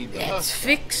if we leave the Let's husk.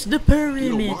 fix the perimeter.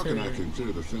 You know, Mark and I can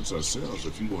clear the fence ourselves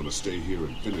if you want to stay here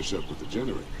and finish up with the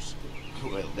generators.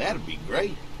 Well, that'd be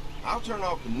great. I'll turn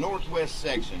off the northwest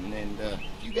section, and if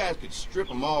you guys could strip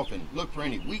them off and look for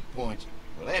any weak points,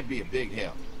 well, that'd be a big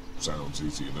help. Sounds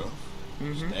easy enough.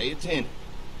 Stay attentive.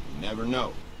 You never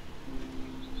know.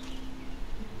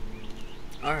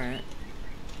 Alright,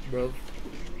 bro.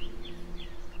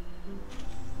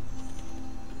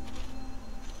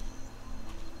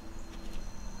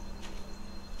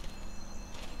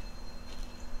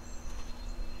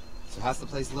 So how's the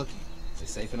place looking? Is it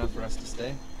safe enough for us to stay?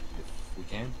 If we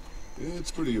can?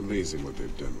 It's pretty amazing what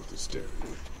they've done with this dairy.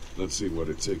 Let's see what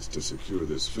it takes to secure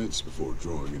this fence before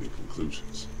drawing any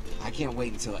conclusions. I can't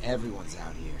wait until everyone's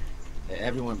out here.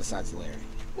 Everyone besides Larry.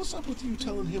 What's up with you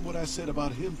telling him what I said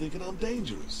about him thinking I'm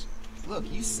dangerous? Look,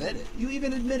 you said it. You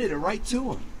even admitted it right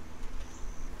to him.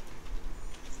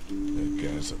 That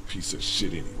guy's a piece of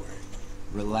shit anyway.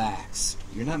 Relax.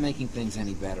 You're not making things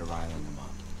any better riling him up.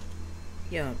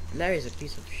 Yo, Larry's a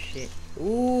piece of shit.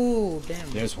 Ooh, damn.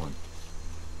 There's one.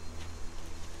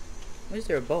 Where's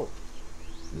there a boat?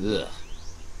 Ugh.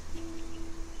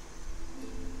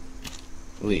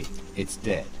 Lee, it's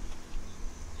dead.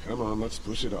 Come on, let's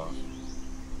push it off.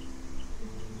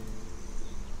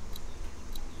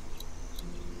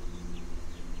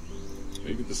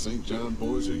 Maybe the St. John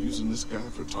boys are using this guy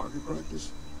for target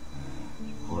practice?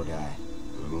 Poor guy.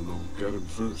 I don't know who got him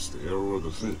first, the arrow or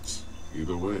the fence.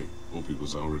 Either way, hope he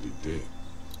was already dead.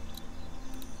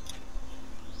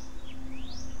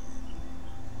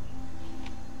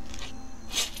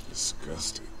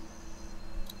 Disgusting.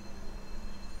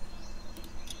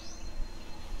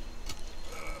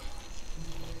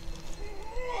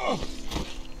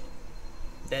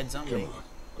 Dead zombie. Come on.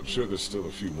 I'm sure there's still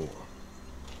a few more.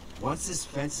 Once this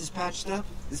fence is patched up,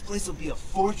 this place will be a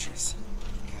fortress.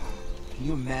 God, can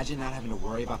you imagine not having to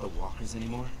worry about the walkers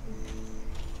anymore?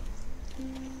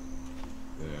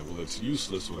 Yeah, well, it's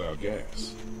useless without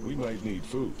gas. We might need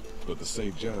food, but the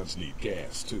St. John's need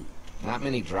gas, too. Not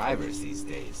many drivers these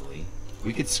days, Lee.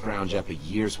 We could scrounge up a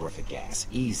year's worth of gas,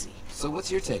 easy. So what's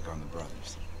your take on the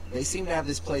brothers? They seem to have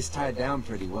this place tied down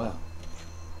pretty well.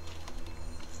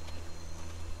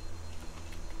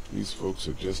 These folks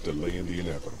are just delaying the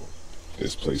inevitable.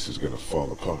 This place is gonna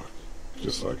fall apart,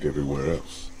 just like everywhere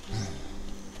else.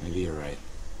 Maybe you're right.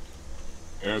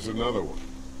 There's another one.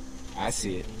 I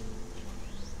see it.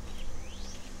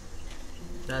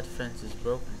 That fence is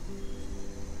broken.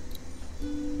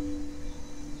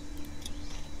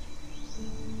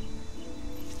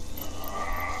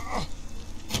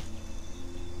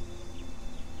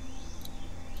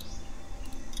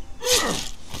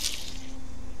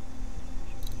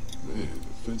 Man,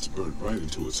 the fence burned right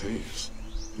into his hands.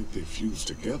 I think they fused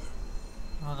together.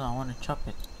 Hold on, I want to chop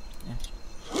it.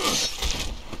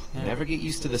 Yeah. Never get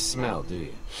used to the smell, do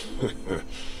you?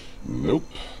 Nope.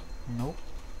 Nope.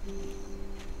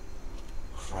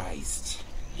 Christ.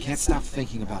 Can't stop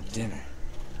thinking about dinner.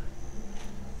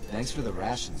 Thanks for the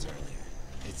rations earlier.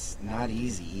 It's not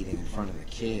easy eating in front of the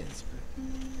kids,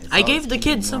 but I gave the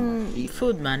kids some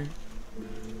food, man.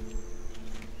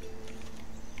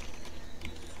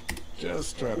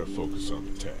 Just try to focus on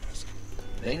the task.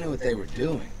 They knew what they were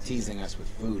doing, teasing us with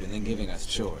food and then giving us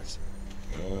chores.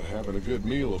 Having a good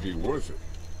meal will be worth it.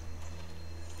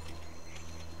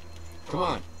 Come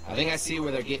on, I think I see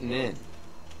where they're getting in.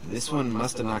 This one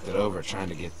must have knocked it over trying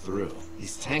to get through.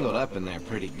 He's tangled up in there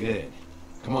pretty good.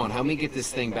 Come on, help me get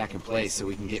this thing back in place so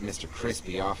we can get Mr.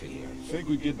 Crispy off of here. I think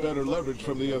we get better leverage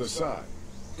from the other side.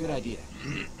 Good idea.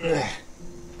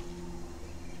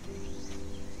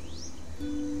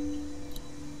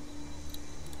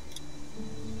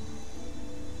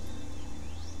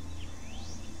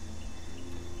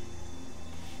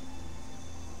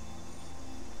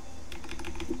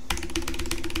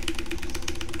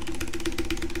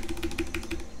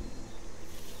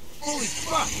 Holy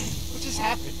fuck! What just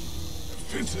happened?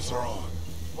 The fences are on.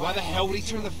 Why the hell would he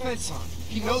turn the fence on?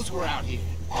 He knows we're out here.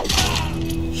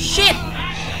 Shit!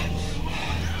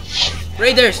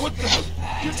 Raiders! What the?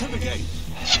 Get to the gate.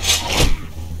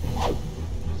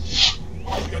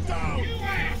 Get down!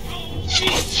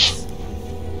 Jesus!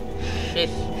 Shit.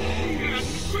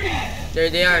 There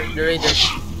they are, the Raiders.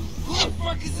 Who the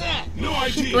fuck is that? No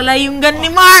idea. Wala yung gun ni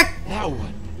Mark! Now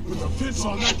what? With the fence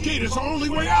on that gate, it's our only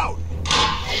way out.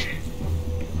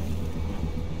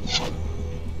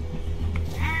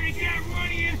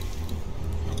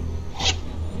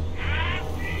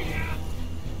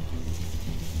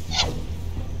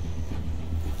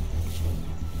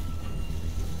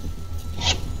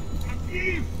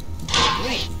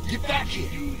 back here.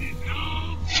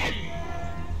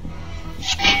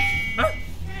 Huh?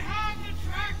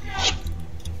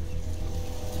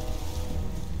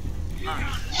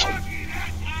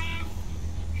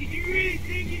 Did you really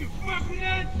think you could fuck with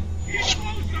us? Get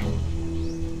closer!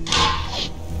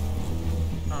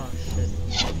 Oh shit.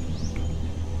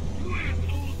 You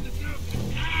assholes deserve to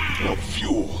die! No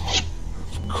fuel.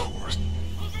 Of course.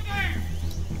 Over there!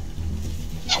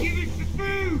 Give us the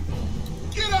food!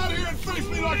 Get out here and face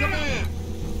me like a man!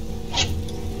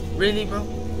 Really, bro?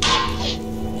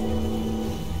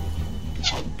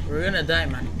 We're gonna die,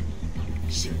 man.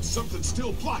 Shit, something's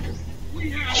still blocking it.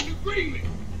 We have an agreement!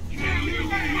 Now you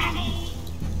assholes!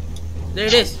 There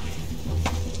it is.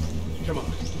 Come on.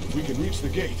 If we can reach the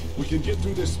gate, we can get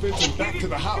through this fence and back to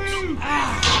the house.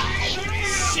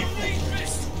 Shit!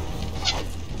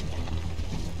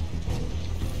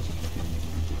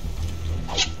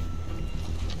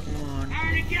 Come on. I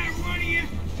already got one of you!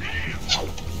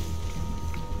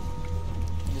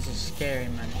 This is scary,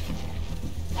 man.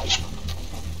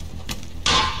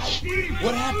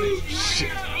 What happened?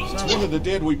 Shit. It's one of the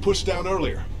dead we pushed down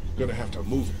earlier. Gonna have to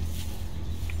move it.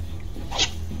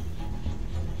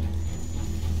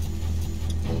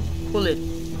 Pull it.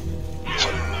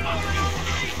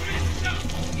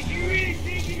 Did you really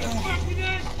think you could fuck with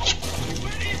us?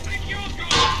 Where do you think you're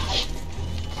going?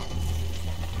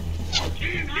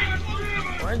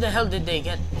 Where the hell did they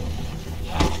get?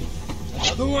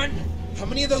 Another one? How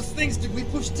many of those things did we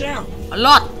push down? A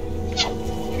lot!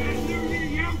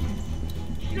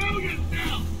 Show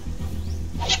yourself!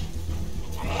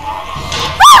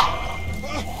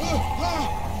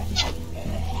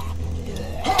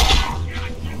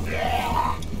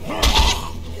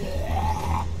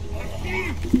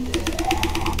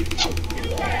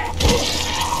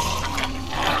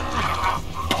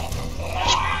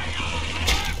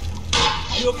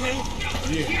 You okay?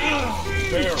 Yeah.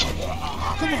 Barely.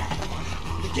 Come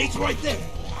on. The gate's right there.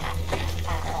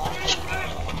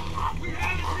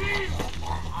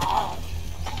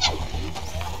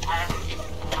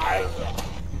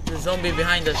 The zombie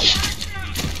behind us.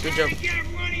 Good job.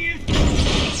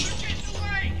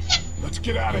 Let's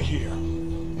get out of here.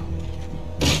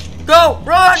 Go!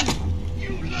 Run! You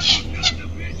little sons of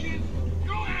bitches!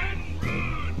 Go ahead and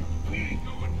run! We ain't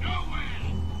going nowhere!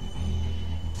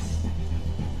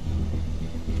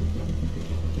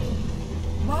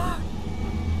 What?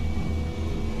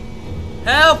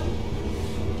 Help!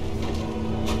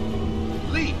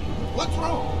 Lee, what's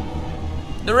wrong?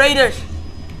 The raiders!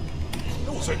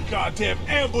 There was a goddamn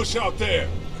ambush out there.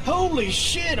 Holy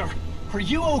shit, are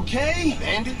you okay?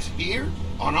 Bandits here?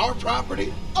 On our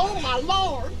property? Oh, my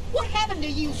lord! What happened to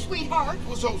you, sweetheart? It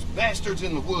was those bastards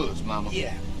in the woods, Mama.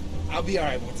 Yeah, I'll be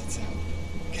alright once it's out.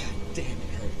 God damn, it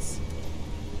hurts.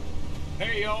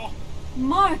 Hey, y'all.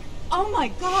 Mark! Oh my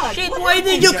god! Shit, what why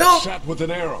happened? did you go? Shot with an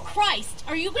arrow. Christ,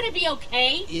 are you gonna be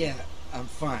okay? Yeah, I'm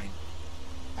fine.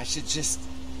 I should just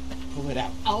pull it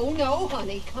out. Oh, no,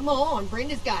 honey. Come on.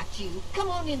 Brenda's got you. Come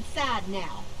on inside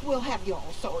now. We'll have you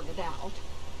all sorted out.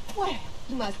 Well,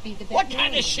 you must be the best. What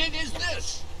kind of shit is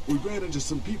this? We ran into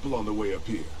some people on the way up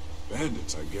here.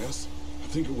 Bandits, I guess. I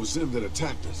think it was them that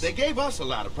attacked us. They gave us a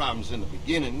lot of problems in the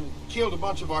beginning. Killed a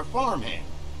bunch of our farmhands.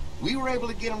 We were able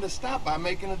to get them to stop by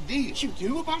making a deal. You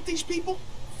knew about these people?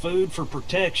 Food for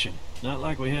protection. Not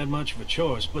like we had much of a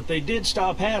choice, but they did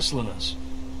stop hassling us.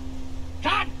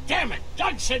 God damn it!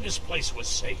 Doug said this place was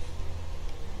safe.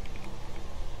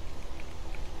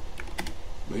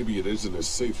 Maybe it isn't as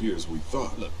safe here as we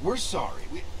thought. Look, we're sorry.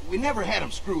 We never had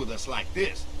them screw with us like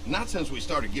this. Not since we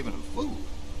started giving them food.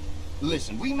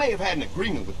 Listen, we may have had an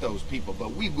agreement with those people,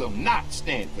 but we will not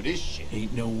stand for this shit.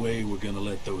 Ain't no way we're gonna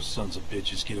let those sons of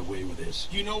bitches get away with this.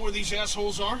 You know where these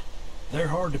assholes are? They're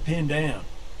hard to pin down,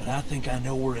 but I think I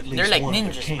know where at least They're like one of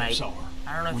ninjas, their camps mate. are.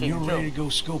 I don't know if When you you're can ready to kill. go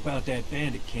scope out that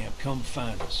bandit camp, come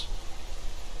find us.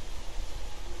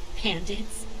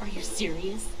 Bandits? Are you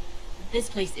serious? This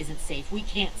place isn't safe. We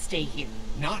can't stay here.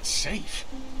 Not safe.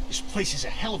 This place is a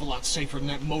hell of a lot safer than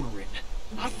that motor inn.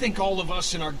 I think all of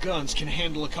us and our guns can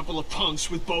handle a couple of punks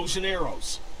with bows and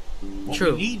arrows. What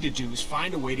True. we need to do is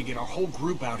find a way to get our whole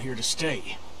group out here to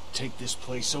stay. Take this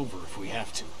place over if we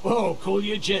have to. Whoa, cool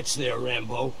your jets there,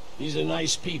 Rambo. These are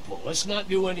nice people. Let's not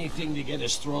do anything to get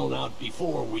us thrown out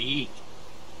before we eat.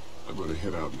 I'm gonna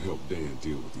head out and help Dan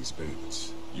deal with these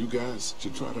bandits. You guys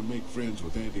should try to make friends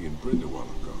with Andy and Brenda while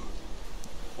I'm gone.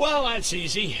 Well, that's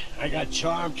easy. I got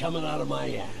charm coming out of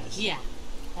my ass. Yeah,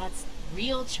 that's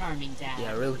real charming, Dad.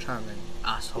 Yeah, real charming.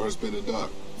 Asshole. Where's Ben and Doug?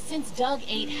 Since Doug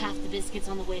ate half the biscuits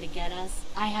on the way to get us,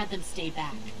 I had them stay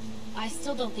back. I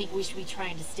still don't think we should be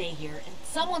trying to stay here, and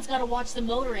someone's got to watch the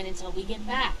motor inn until we get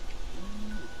back.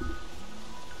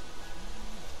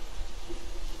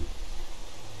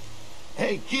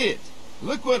 Hey, kids,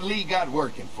 look what Lee got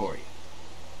working for you.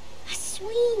 A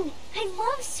swing. I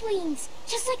love swings.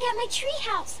 Just like at my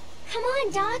treehouse. Come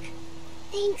on, Doc.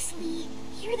 Thanks, Lee.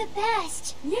 You're the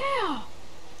best. Yeah.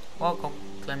 Welcome,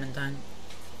 Clementine.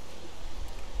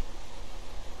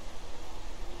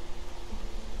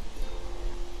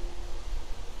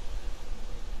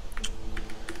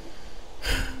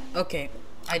 Okay,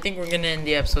 I think we're gonna end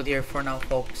the episode here for now,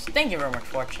 folks. Thank you very much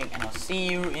for watching, and I'll see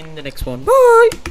you in the next one. Bye!